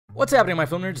What's happening, my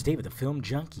film nerds? David the Film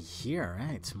Junkie here. All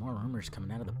right, some more rumors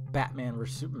coming out of the Batman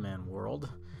vs. Superman world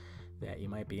that you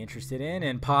might be interested in,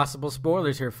 and possible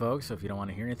spoilers here, folks. So if you don't want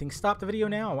to hear anything, stop the video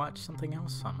now, watch something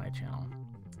else on my channel,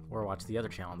 or watch the other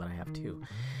channel that I have too.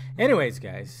 Anyways,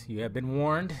 guys, you have been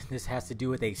warned. This has to do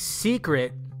with a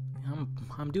secret,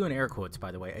 I'm doing air quotes,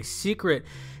 by the way, a secret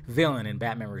villain in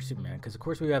Batman vs. Superman, because of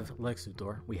course we have Lex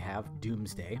Luthor, we have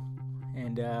Doomsday,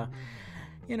 and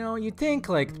you know, you'd think,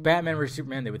 like, Batman vs.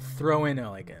 Superman, they would throw in,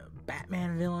 a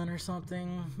Batman villain or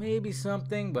something, maybe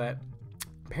something, but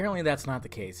apparently that's not the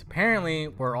case. Apparently,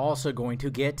 we're also going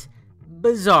to get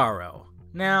Bizarro.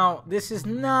 Now, this is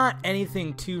not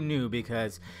anything too new,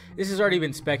 because this has already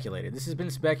been speculated. This has been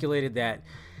speculated that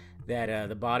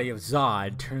the body of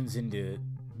Zod turns into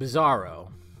Bizarro,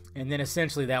 and then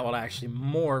essentially that will actually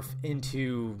morph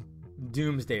into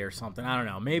Doomsday or something. I don't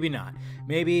know. Maybe not.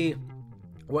 Maybe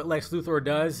what Lex Luthor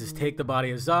does is take the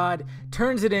body of Zod,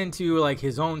 turns it into, like,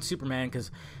 his own Superman,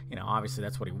 because, you know, obviously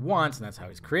that's what he wants, and that's how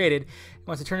he's created. He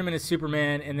wants to turn him into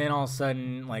Superman, and then all of a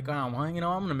sudden, like, oh, well, you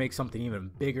know, I'm going to make something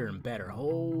even bigger and better.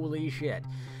 Holy shit.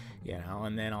 You know,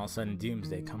 and then all of a sudden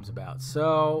Doomsday comes about.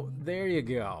 So, there you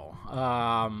go.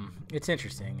 It's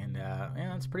interesting, and, yeah,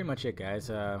 that's pretty much it, guys.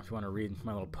 If you want to read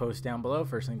my little post down below,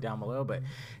 first link down below, but,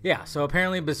 yeah, so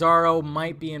apparently Bizarro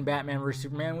might be in Batman vs.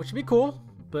 Superman, which would be cool.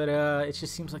 But it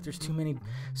just seems like there's too many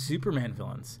Superman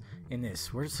villains in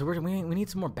this. We need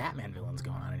some more Batman villains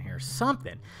going on in here,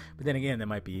 something. But then again, that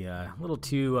might be a little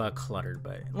too cluttered.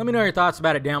 But let me know your thoughts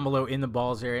about it down below in the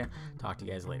balls area. Talk to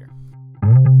you guys later.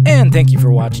 And thank you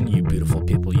for watching, you beautiful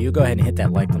people. You go ahead and hit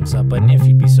that like, thumbs up button if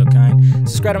you'd be so kind.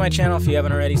 Subscribe to my channel if you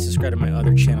haven't already. Subscribe to my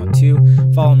other channel too.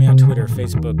 Follow me on Twitter,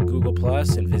 Facebook, Google+,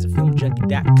 and visit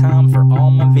filmjunkie.com for all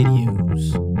my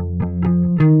videos.